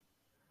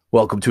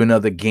Welcome to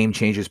another Game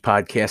Changers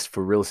podcast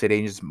for real estate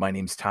agents. My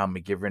name is Tom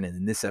McGivern, and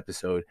in this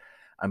episode,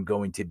 I'm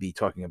going to be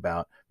talking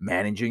about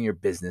managing your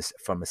business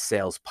from a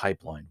sales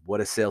pipeline,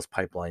 what a sales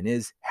pipeline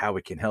is, how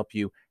it can help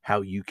you, how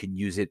you can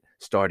use it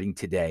starting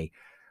today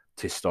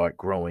to start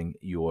growing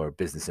your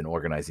business and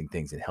organizing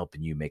things and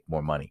helping you make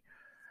more money.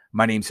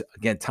 My name's,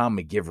 again, Tom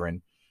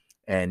McGivern,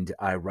 and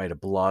I write a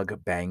blog,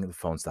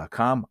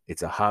 bangthephones.com.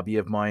 It's a hobby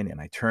of mine,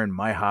 and I turn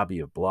my hobby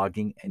of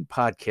blogging and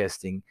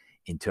podcasting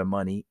into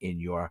money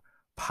in your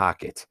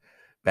pocket.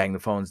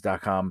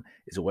 Bangthephones.com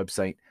is a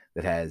website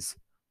that has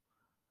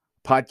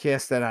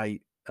podcasts that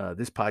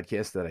this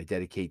podcast that I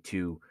dedicate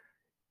to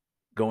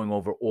going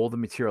over all the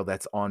material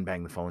that's on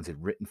Bang the Phones in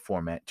written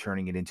format,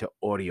 turning it into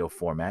audio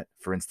format.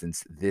 For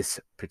instance, this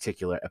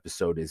particular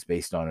episode is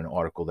based on an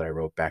article that I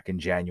wrote back in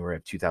January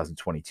of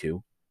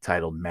 2022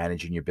 titled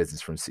Managing Your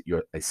Business from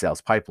a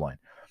Sales Pipeline.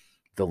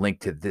 The link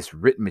to this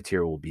written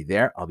material will be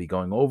there. I'll be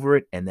going over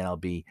it, and then I'll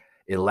be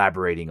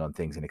elaborating on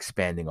things and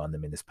expanding on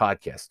them in this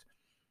podcast.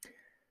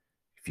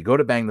 If you go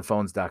to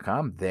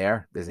bangthephones.com,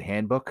 there's a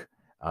handbook,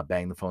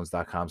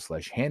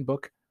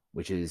 bangthephones.com/handbook,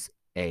 which is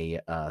a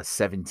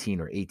 17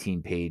 or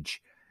 18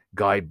 page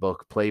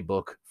guidebook,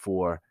 playbook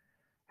for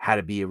how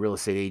to be a real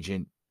estate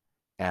agent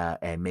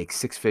and make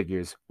six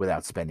figures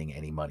without spending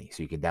any money.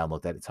 So you can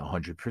download that. It's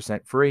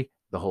 100% free.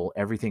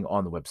 Everything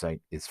on the website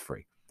is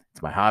free.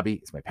 It's my hobby.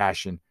 It's my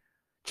passion.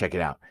 Check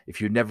it out.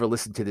 If you've never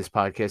listened to this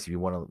podcast, if you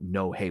want to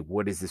know, hey,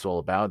 what is this all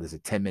about? There's a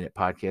 10-minute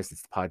podcast.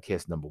 It's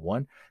podcast number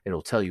 1.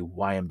 It'll tell you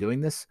why I'm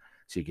doing this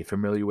so you get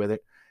familiar with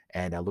it.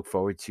 And I look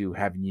forward to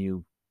having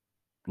you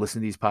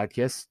listen to these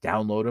podcasts,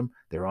 download them.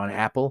 They're on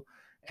Apple,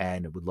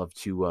 and I would love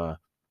to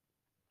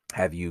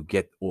have you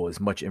get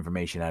as much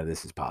information out of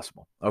this as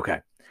possible.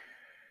 Okay.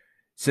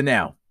 So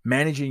now,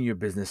 managing your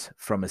business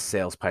from a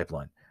sales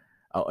pipeline.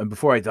 Oh, and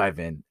before I dive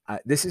in,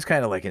 this is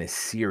kind of like in a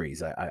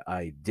series.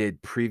 I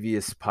did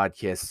previous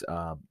podcasts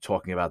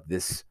talking about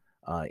this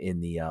in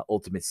the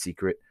Ultimate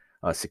Secret,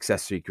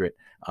 Success Secret,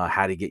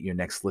 how to get your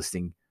next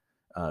listing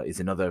is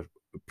another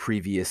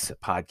previous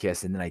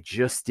podcast. And then I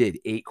just did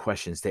 8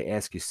 questions to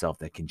ask yourself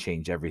that can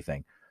change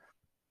everything.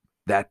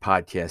 That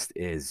podcast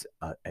is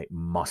a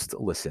must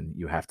listen.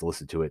 You have to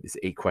listen to it. It's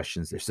 8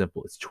 questions. They're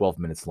simple. It's 12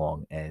 minutes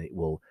long, and it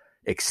will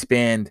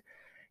expand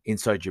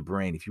inside your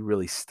brain if you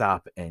really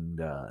stop and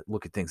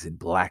look at things in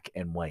black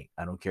and white.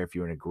 I don't care if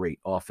you're in a great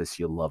office,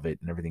 you'll love it,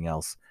 and everything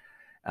else.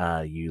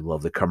 You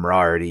love the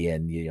camaraderie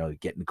and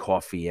getting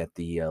coffee at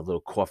the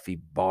little coffee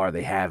bar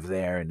they have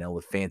there and all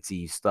the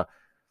fancy stuff.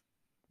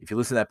 If you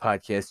listen to that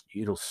podcast,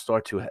 it'll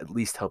start to at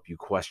least help you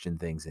question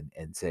things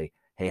and say,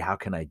 hey, how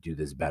can I do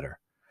this better?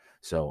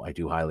 So I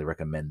do highly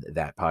recommend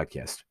that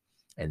podcast,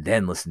 and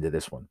then listen to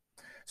this one.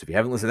 So if you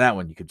haven't listened to that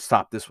one, you could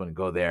stop this one and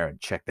go there and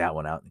check that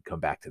one out and come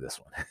back to this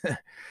one.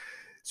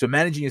 So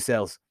managing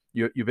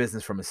your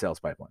business from a sales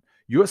pipeline.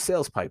 Your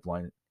sales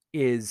pipeline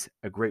is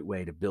a great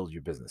way to build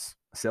your business.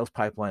 A sales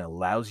pipeline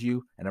allows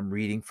you, and I'm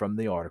reading from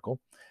the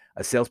article,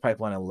 a sales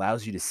pipeline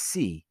allows you to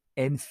see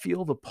and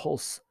feel the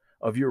pulse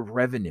of your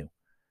revenue.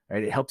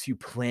 Right? It helps you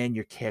plan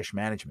your cash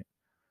management.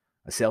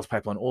 A sales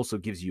pipeline also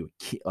gives you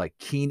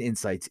keen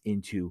insights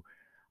into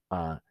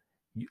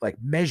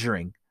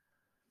measuring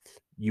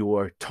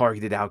your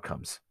targeted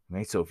outcomes,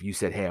 right? So if you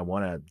said, hey, I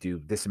want to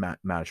do this amount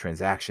of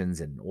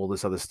transactions and all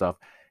this other stuff,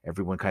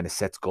 everyone kind of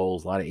sets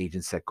goals. A lot of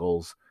agents set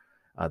goals.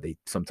 They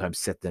sometimes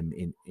set them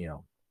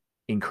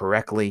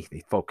incorrectly.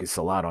 They focus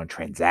a lot on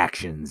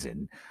transactions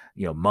and,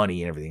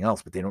 money and everything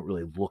else, but they don't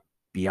really look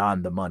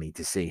beyond the money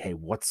to say, hey,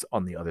 what's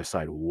on the other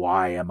side?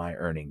 Why am I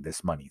earning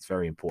this money? It's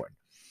very important.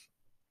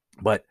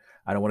 But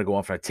I don't want to go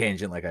off on a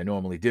tangent like I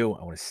normally do.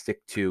 I want to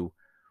stick to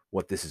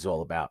what this is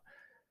all about.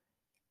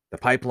 The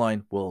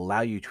pipeline will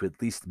allow you to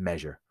at least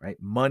measure, right?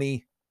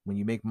 Money, when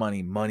you make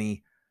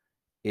money,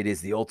 it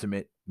is the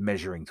ultimate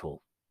measuring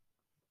tool,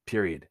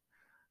 period.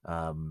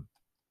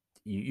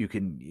 You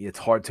can, it's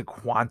hard to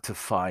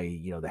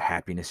quantify, the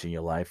happiness in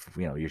your life.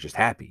 You're just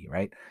happy,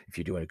 right? If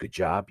you're doing a good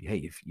job,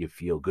 hey, you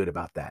feel good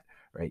about that,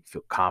 right? You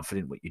feel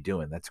confident what you're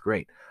doing. That's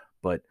great.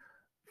 But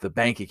the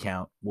bank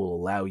account will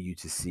allow you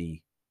to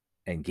see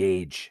and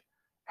gauge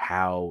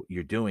how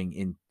you're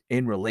doing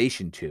in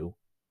relation to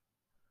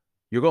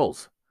your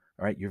goals.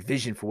 All right, your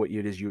vision for what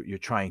it is you're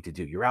trying to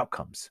do, your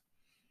outcomes.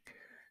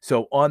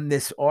 So on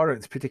this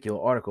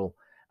particular article,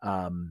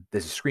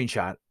 there's a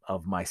screenshot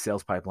of my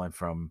sales pipeline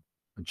from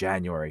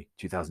January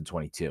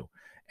 2022,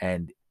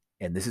 and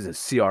this is a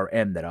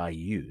CRM that I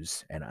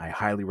use, and I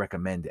highly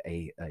recommend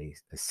a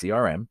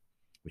CRM,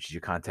 which is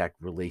your contact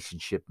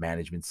relationship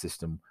management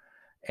system,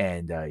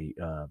 and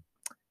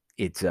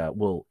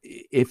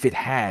if it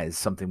has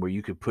something where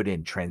you could put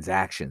in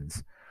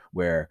transactions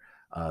where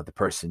the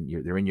person,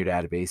 they're in your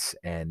database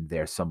and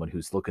there's someone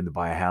who's looking to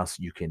buy a house,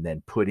 you can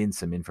then put in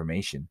some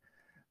information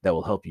that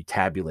will help you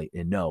tabulate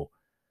and know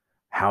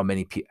how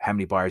many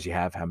buyers you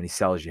have, how many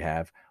sellers you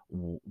have,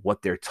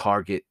 what their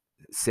target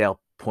sale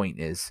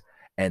point is,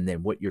 and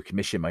then what your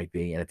commission might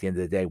be. And at the end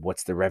of the day,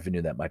 what's the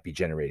revenue that might be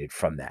generated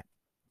from that?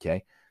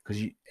 Okay.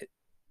 Because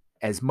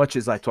as much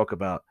as I talk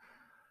about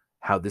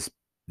how this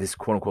this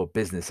quote unquote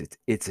business,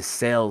 it's a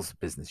sales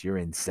business. You're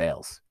in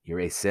sales. You're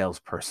a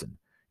salesperson.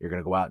 You're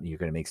going to go out and you're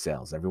going to make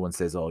sales. Everyone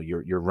says, "Oh,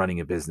 you're running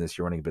a business.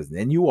 You're running a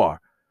business," and you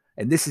are.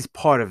 And this is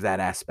part of that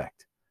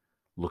aspect.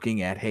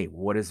 Looking at, hey,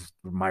 what is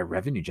my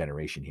revenue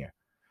generation here?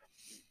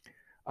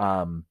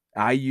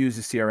 I use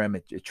a CRM.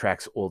 It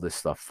tracks all this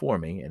stuff for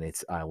me, and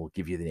I will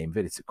give you the name of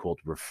it. It's called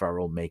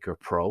Referral Maker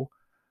Pro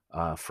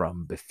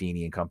from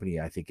Buffini and Company.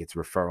 I think it's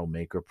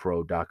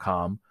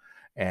referralmakerpro.com,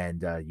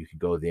 and you can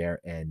go there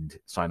and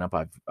sign up.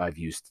 I've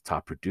used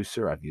Top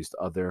Producer. I've used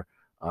other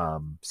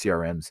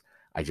CRMs.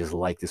 I just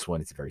like this one.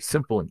 It's very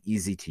simple and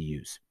easy to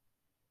use.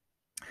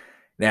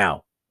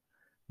 Now,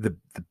 the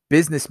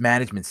business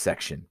management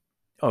section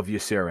of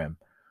your CRM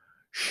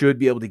should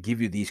be able to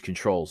give you these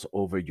controls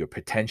over your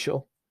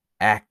potential,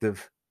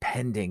 active,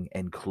 pending,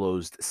 and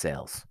closed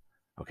sales.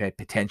 Okay,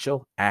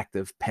 potential,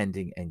 active,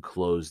 pending, and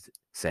closed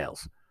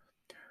sales.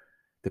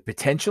 The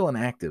potential and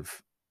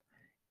active,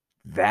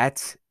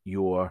 that's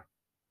your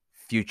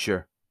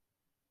future,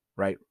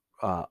 right?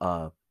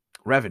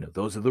 Revenue.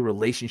 Those are the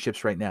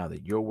relationships right now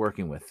that you're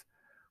working with,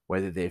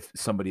 whether they've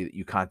somebody that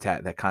you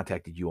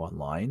contacted you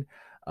online,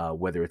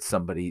 whether it's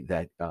somebody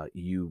that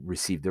you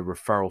received a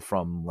referral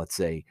from, let's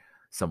say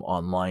some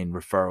online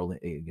referral,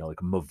 like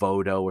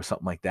Movoto or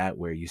something like that,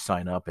 where you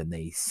sign up and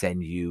they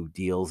send you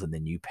deals and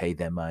then you pay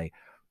them a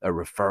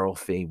referral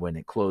fee when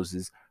it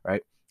closes,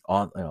 right?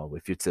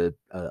 If it's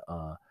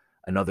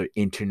another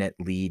internet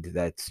lead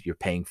that you're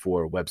paying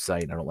for, a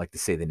website. I don't like to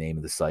say the name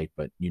of the site,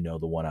 but you know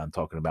the one I'm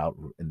talking about.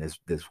 And there's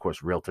of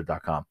course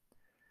realtor.com.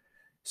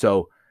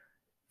 So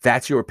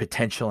that's your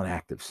potential and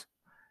actives.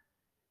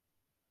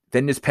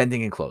 Then there's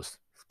pending and closed.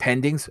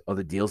 Pendings are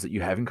the deals that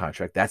you have in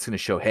contract. That's going to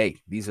show, hey,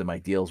 these are my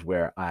deals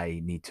where I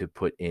need to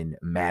put in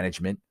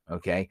management.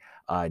 Okay.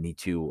 I need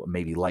to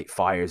maybe light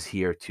fires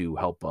here to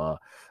help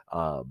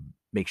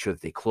make sure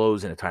that they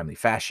close in a timely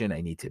fashion.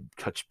 I need to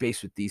touch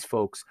base with these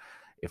folks.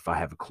 If I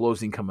have a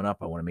closing coming up,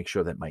 I want to make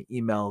sure that my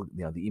email,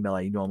 the email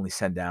I normally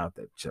send out,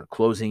 that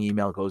closing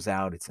email goes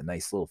out. It's a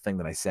nice little thing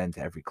that I send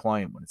to every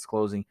client when it's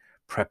closing,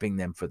 prepping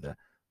them for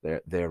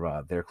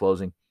their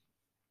closing.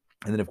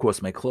 And then of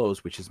course my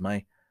close, which is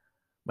my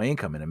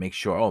income, and I make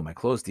sure, my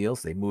closed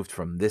deals, they moved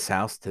from this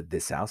house to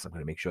this house. I'm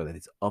going to make sure that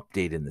it's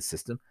updated in the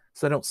system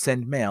so I don't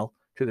send mail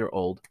to their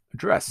old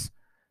address,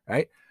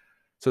 right?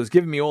 So it's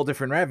giving me all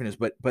different revenues,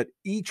 but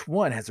each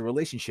one has a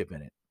relationship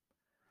in it.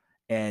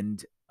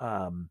 And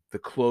the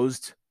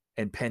closed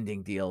and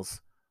pending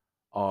deals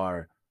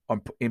are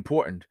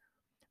important,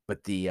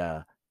 but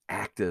the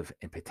active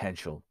and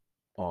potential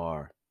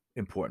are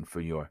important for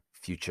your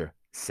future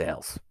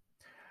sales.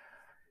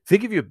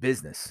 Think of your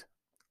business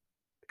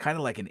kind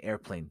of like an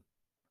airplane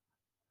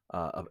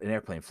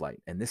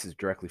flight, and this is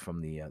directly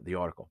from the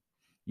article.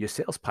 Your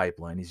sales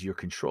pipeline is your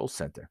control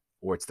center,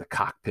 or it's the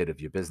cockpit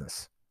of your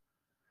business.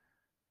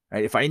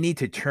 Right? If I need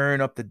to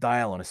turn up the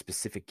dial on a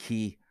specific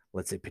key,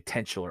 let's say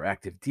potential or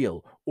active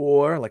deal,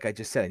 or like I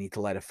just said, I need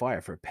to light a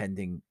fire for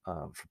pending,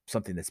 for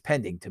something that's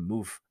pending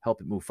to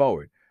help it move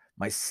forward.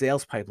 My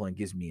sales pipeline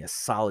gives me a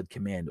solid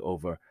command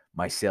over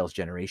my sales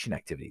generation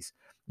activities.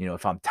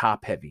 If I'm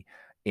top heavy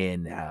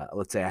in,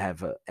 let's say I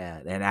have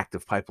an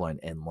active pipeline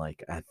and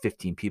like I have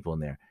 15 people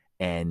in there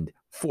and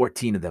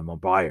 14 of them are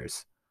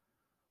buyers.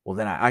 Well,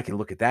 then I can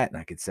look at that and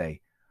I could say,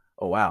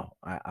 oh, wow,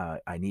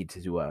 I need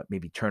to do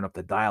maybe turn up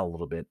the dial a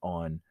little bit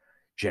on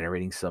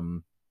generating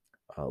some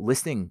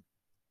listing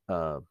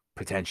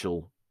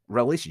potential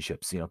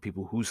relationships,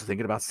 people who's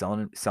thinking about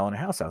selling a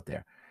house out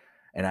there.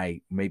 And I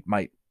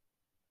might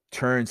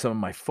turn some of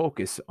my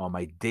focus on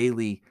my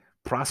daily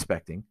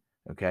prospecting,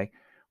 okay,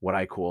 what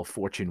I call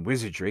fortune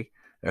wizardry,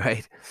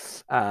 right?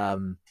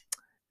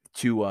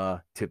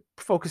 To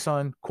focus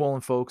on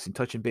calling folks and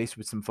touching base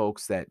with some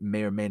folks that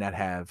may or may not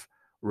have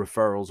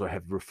referrals or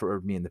have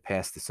referred me in the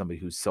past to somebody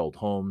who's sold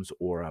homes,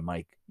 or I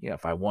might,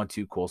 if I want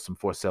to, call some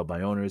for sale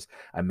by owners.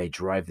 I may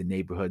drive the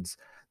neighborhoods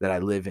that I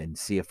live in,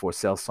 see a for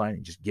sale sign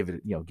and just give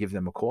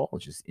them a call. I'll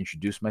just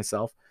introduce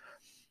myself.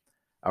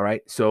 All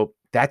right. So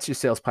that's your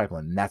sales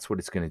pipeline, and that's what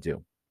it's going to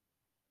do.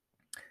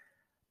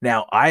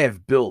 Now, I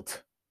have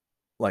built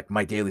like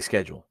my daily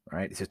schedule. All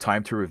right. It's a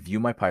time to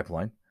review my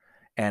pipeline,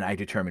 and I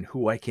determine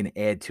who I can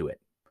add to it.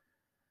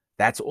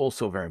 That's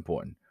also very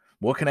important.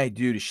 What can I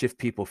do to shift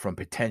people from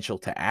potential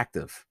to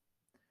active,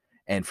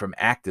 and from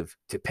active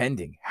to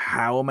pending?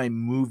 How am I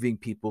moving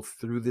people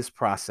through this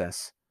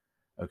process,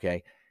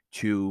 okay,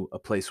 to a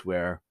place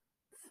where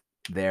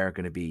they're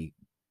going to be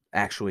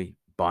actually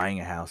buying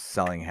a house,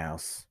 selling a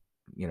house,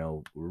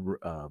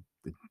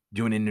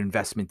 doing an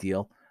investment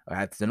deal?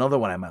 That's another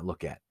one I might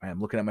look at. Right? I'm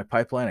looking at my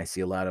pipeline. I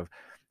see a lot of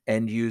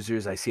end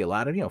users. I see a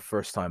lot of,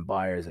 first-time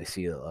buyers. I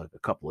see a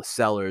couple of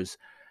sellers.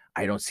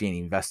 I don't see any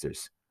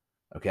investors.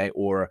 Okay.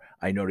 Or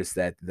I notice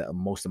that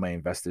most of my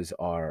investors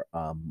are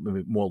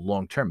more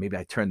long-term. Maybe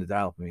I turn the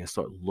dial up. Maybe I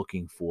start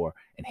looking for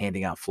and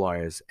handing out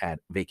flyers at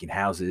vacant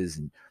houses,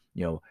 and,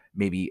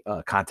 maybe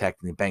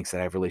contacting the banks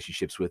that I have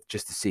relationships with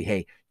just to see,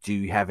 hey, do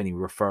you have any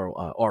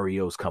referral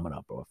REOs coming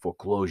up, or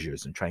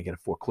foreclosures, and try and get a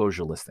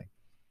foreclosure listing.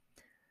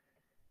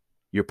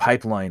 Your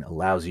pipeline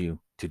allows you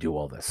to do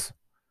all this.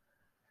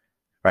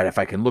 Right? If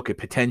I can look at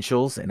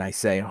potentials and I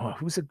say, oh,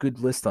 who's a good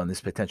list on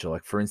this potential?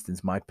 Like, for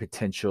instance, my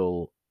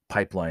potential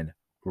pipeline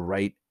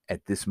right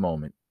at this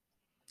moment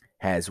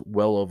has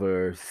well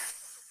over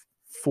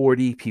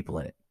 40 people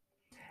in it.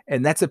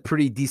 And that's a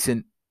pretty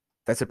decent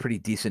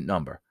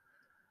number.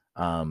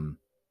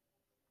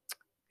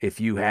 If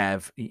you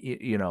have,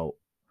 the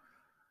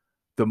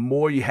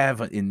more you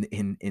have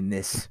in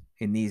these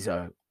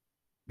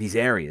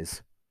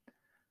areas,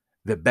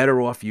 the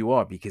better off you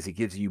are, because it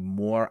gives you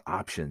more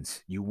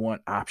options. You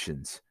want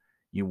options.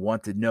 You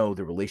want to know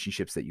the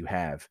relationships that you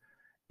have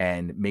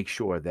and make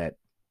sure that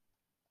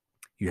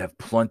you have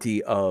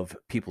plenty of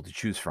people to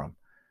choose from.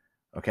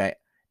 Okay.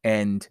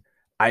 And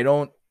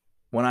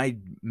when I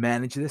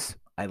manage this,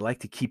 I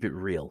like to keep it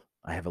real.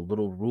 I have a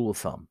little rule of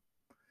thumb,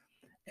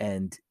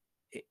 and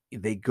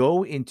they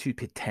go into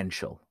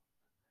potential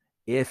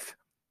if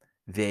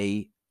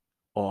they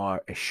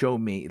are a show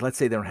me. Let's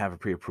say they don't have a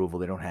pre-approval.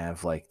 They don't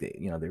have they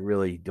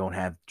really don't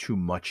have too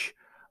much,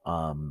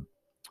 money.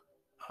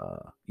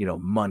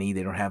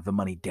 They don't have the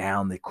money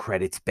down. The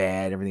credit's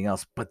bad, everything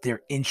else, but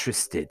they're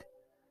interested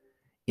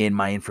in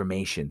my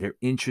information. They're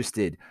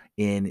interested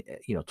in,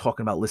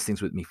 talking about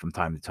listings with me from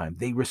time to time.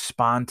 They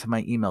respond to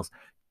my emails.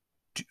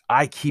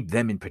 I keep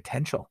them in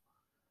potential.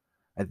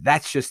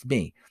 That's just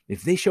me.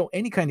 If they show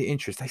any kind of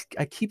interest,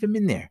 I keep them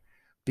in there,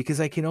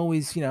 because I can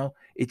always,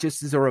 it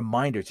just is a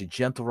reminder. It's a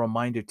gentle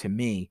reminder to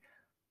me.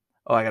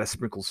 Oh, I got to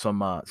sprinkle some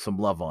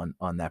love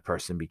on that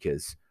person,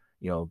 because,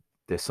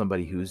 there's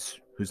somebody who's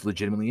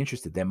legitimately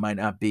interested. They might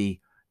not be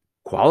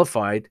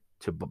qualified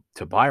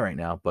to buy right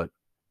now, but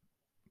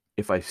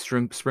if I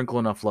sprinkle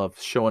enough love,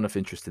 show enough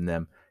interest in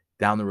them,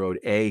 down the road,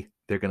 A,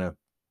 they're going to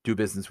do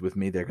business with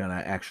me. They're going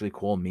to actually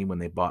call me when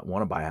they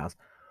want to buy a house,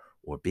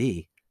 or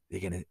B, they're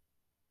going to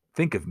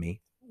think of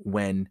me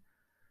when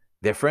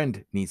their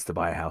friend needs to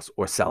buy a house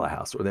or sell a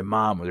house, or their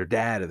mom or their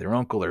dad or their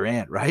uncle or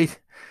aunt, right?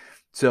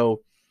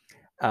 So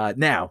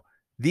now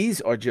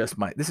this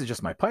is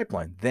just my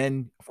pipeline.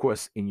 Then, of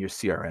course, in your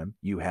CRM,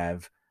 you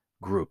have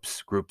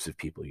groups of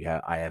people.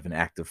 I have an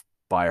active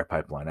buyer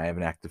pipeline. I have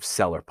an active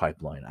seller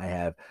pipeline. I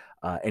have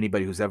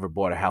anybody who's ever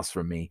bought a house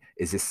from me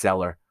is a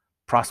seller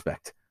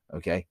prospect.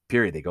 Okay,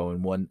 period. They go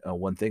in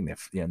one thing.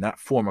 They're not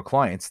former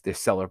clients. They're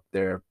seller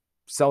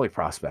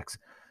prospects,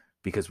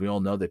 because we all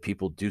know that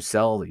people do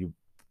sell.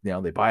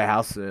 They buy a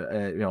house,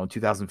 in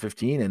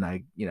 2015, and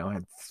I,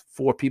 had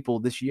 4 people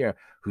this year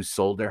who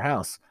sold their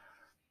house,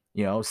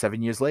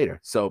 7 years later.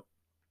 So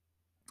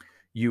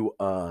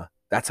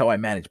that's how I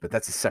manage, but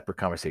that's a separate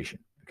conversation.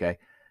 Okay.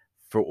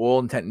 For all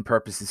intent and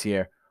purposes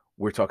here,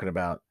 we're talking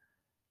about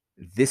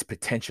this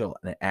potential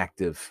and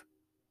active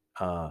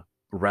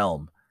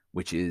realm,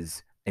 which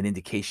is an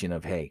indication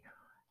of, hey,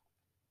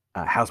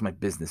 how's my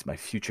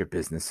future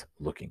business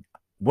looking?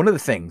 One of the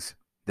things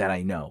that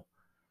I know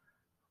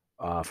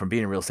from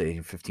being a real estate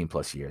agent 15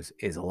 plus years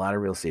is a lot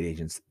of real estate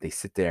agents, they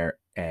sit there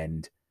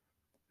and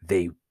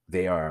they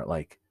are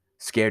like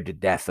scared to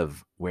death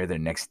of where their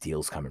next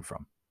deal's coming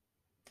from.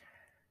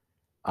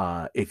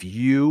 If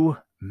you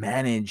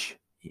manage,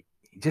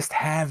 just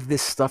have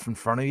this stuff in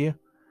front of you,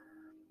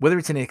 whether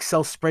it's in an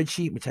Excel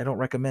spreadsheet, which I don't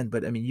recommend,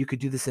 but I mean, you could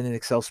do this in an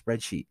Excel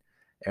spreadsheet.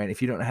 And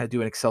if you don't know how to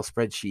do an Excel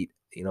spreadsheet,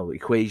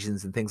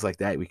 equations and things like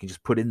that, we can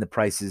just put in the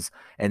prices,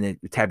 and then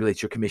it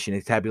tabulates your commission.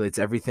 It tabulates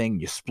everything.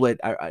 You split.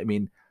 I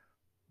mean,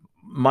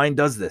 mine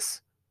does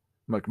this.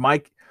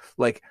 My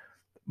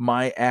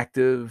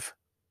active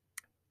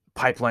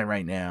pipeline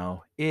right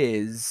now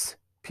is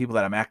people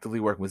that I'm actively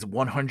working with,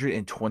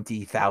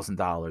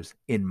 $120,000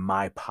 in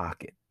my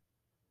pocket.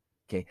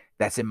 Okay.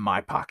 That's in my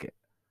pocket.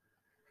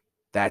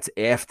 That's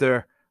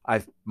after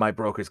my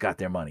brokers got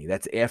their money.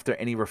 That's after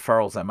any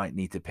referrals I might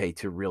need to pay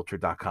to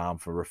realtor.com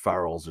for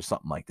referrals or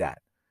something like that.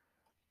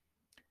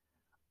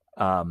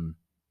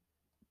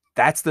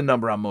 That's the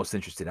number I'm most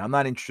interested in. I'm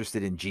not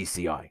interested in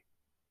GCI.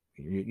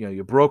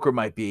 Your broker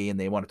might be, and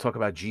they want to talk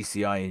about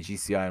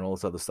GCI and all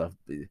this other stuff,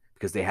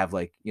 because they have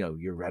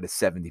you're at a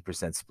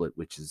 70% split,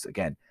 which is,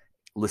 again,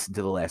 listen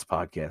to the last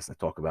podcast. I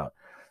talk about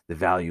the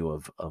value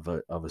of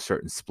a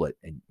certain split,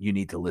 and you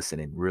need to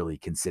listen and really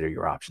consider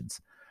your options.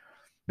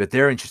 But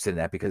they're interested in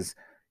that because,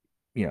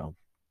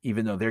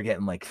 even though they're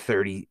getting like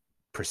 30%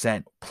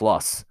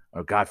 plus,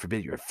 or God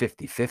forbid you're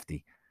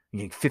 50-50,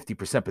 you're getting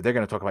 50%, but they're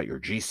going to talk about your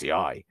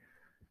GCI.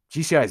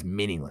 GCI is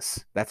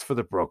meaningless. That's for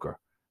the broker.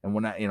 And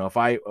when if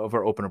I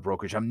ever open a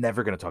brokerage, I'm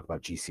never going to talk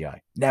about GCI.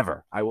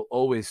 Never. I will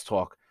always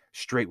talk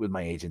straight with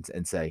my agents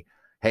and say,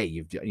 hey,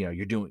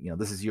 you're doing,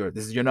 this is your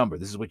number.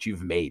 This is what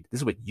you've made. This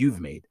is what you've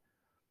made.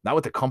 Not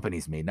what the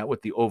company's made, not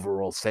what the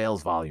overall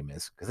sales volume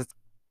is, because it's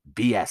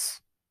BS.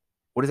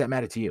 What does that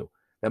matter to you?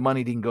 That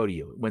money didn't go to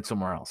you. It went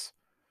somewhere else.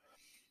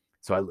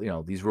 So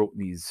these,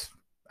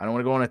 I don't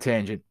want to go on a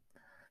tangent,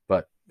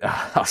 but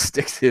I'll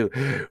stick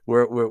to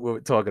what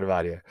we're talking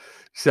about here.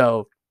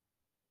 So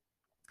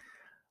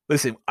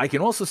listen, I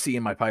can also see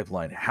in my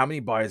pipeline how many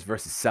buyers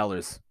versus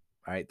sellers,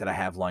 right, that I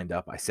have lined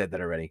up. I said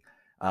that already.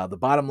 The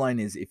bottom line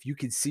is, if you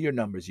can see your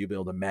numbers, you'll be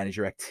able to manage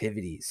your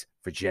activities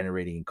for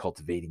generating and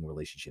cultivating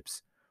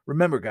relationships.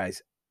 Remember,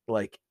 guys,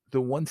 like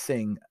the one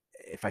thing,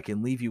 if I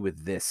can leave you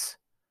with this,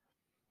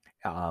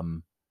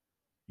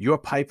 your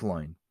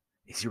pipeline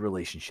is your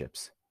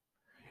relationships.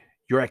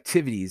 Your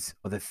activities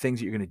are the things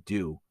that you're going to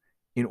do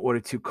in order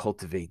to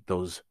cultivate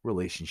those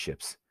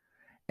relationships.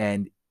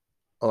 And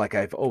like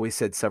I've always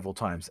said several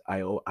times,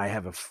 I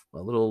have a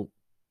little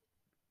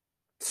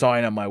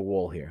sign on my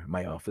wall here in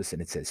my office,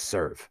 and it says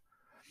serve.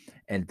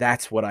 And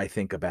that's what I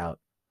think about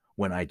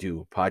when I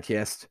do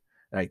podcasts.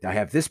 I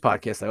have this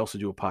podcast. I also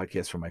do a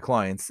podcast for my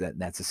clients.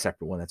 That's a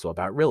separate one. That's all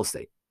about real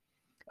estate.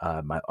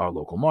 Our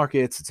local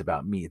markets. It's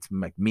about me. It's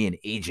like me in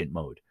agent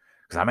mode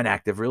because I'm an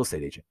active real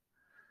estate agent.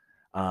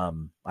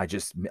 I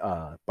just,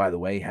 by the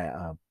way,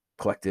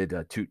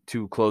 collected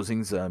two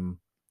closings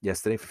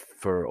yesterday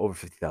for over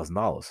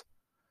 $50,000.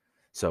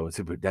 So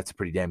that's a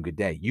pretty damn good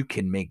day. You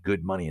can make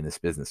good money in this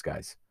business,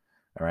 guys.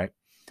 All right.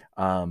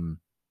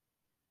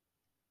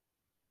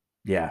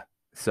 Yeah.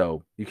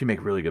 So you can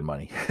make really good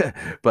money.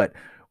 But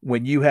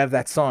when you have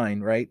that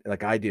sign, right,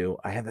 like I do,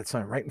 I have that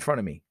sign right in front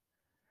of me.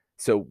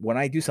 So when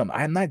I do something,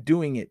 I'm not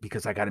doing it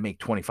because I got to make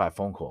 25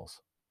 phone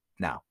calls.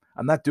 Now,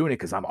 I'm not doing it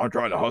because I'm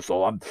trying to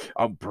hustle.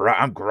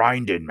 I'm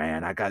grinding,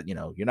 man. I got,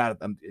 you're not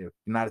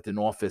at an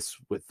office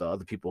with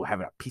other people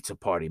having a pizza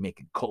party,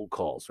 making cold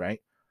calls, right?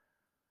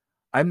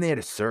 I'm there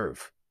to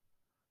serve.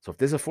 So if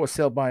there's a for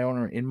sale by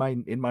owner in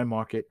my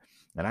market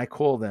and I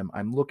call them,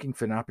 I'm looking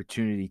for an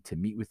opportunity to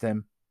meet with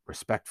them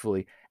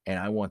respectfully, and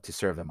I want to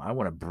serve them. I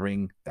want to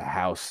bring the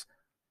house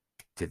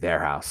to their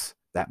house,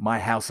 that my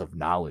house of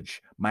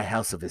knowledge, my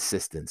house of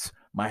assistance,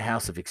 my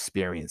house of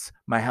experience,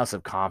 my house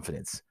of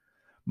confidence,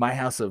 my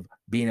house of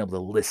being able to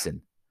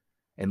listen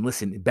and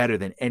listen better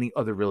than any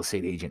other real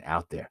estate agent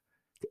out there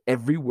to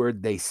every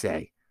word they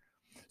say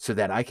so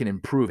that I can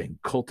improve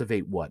and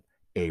cultivate what?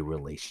 A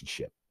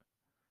relationship.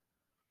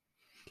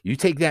 You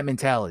take that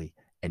mentality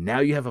and now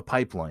you have a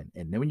pipeline.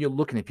 And then when you're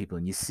looking at people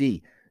and you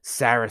see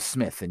Sarah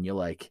Smith and you're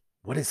like,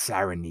 what does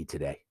Sarah need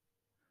today?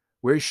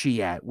 Where's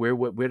she at? Where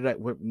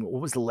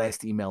was the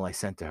last email I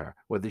sent to her?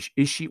 Was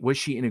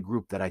she in a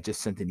group that I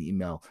just sent an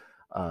email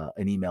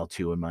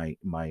to in my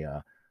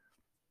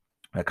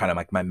kind of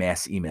like my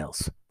mass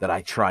emails that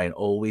I try and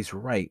always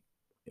write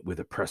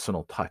with a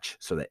personal touch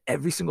so that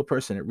every single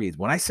person it reads.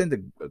 When I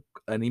send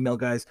an email,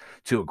 guys,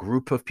 to a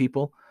group of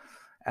people,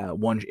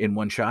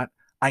 one shot,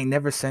 I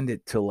never send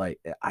it to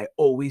I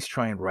always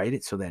try and write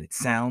it so that it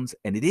sounds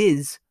and it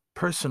is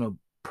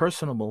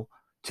personable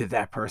to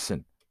that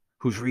person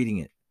who's reading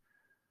it.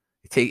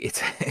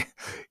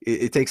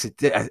 It takes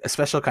a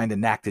special kind of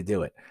knack to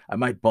do it. I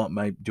might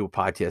do a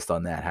podcast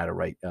on that, how to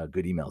write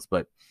good emails.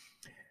 But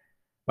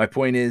my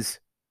point is,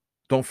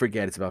 don't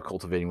forget it's about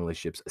cultivating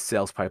relationships. A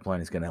sales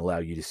pipeline is going to allow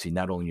you to see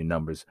not only your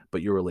numbers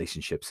but your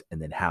relationships,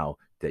 and then how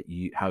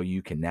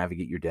you can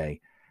navigate your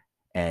day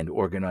and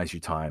organize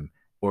your time,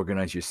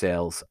 organize your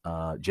sales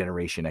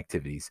generation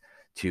activities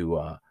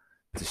to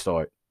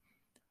start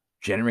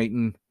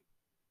generating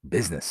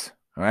business.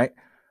 All right.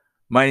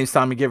 My name is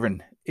Tom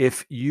McGivern.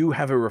 If you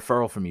have a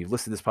referral from me,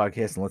 listen to this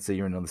podcast, and let's say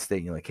you're in another state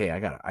and you're like, hey, I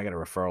got a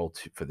referral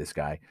for this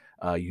guy.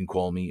 You can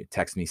call me,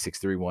 text me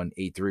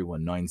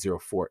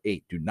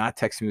 631-831-9048. Do not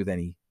text me with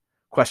any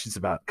questions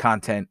about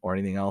content or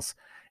anything else.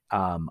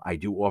 I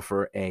do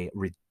offer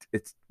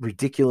it's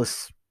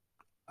ridiculous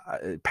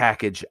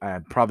package.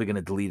 I'm probably going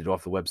to delete it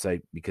off the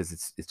website because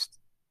it's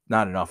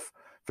not enough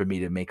for me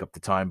to make up the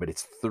time, but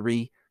it's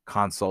 3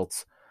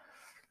 consults.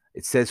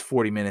 It says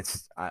 40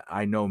 minutes.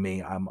 I know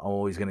me. I'm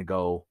always going to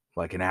go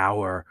like an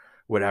hour,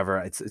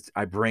 whatever.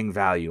 I bring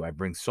value. I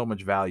bring so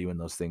much value in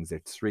those things.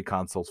 It's 3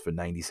 consults for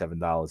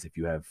 $97. If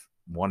you have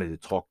wanted to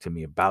talk to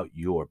me about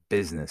your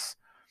business,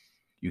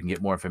 you can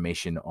get more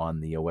information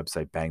on the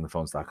website,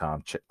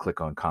 bangthephones.com.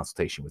 Click on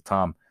consultation with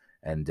Tom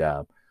and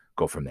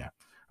go from there.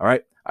 All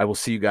right. I will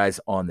see you guys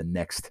on the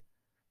next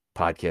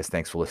podcast.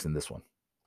 Thanks for listening to this one.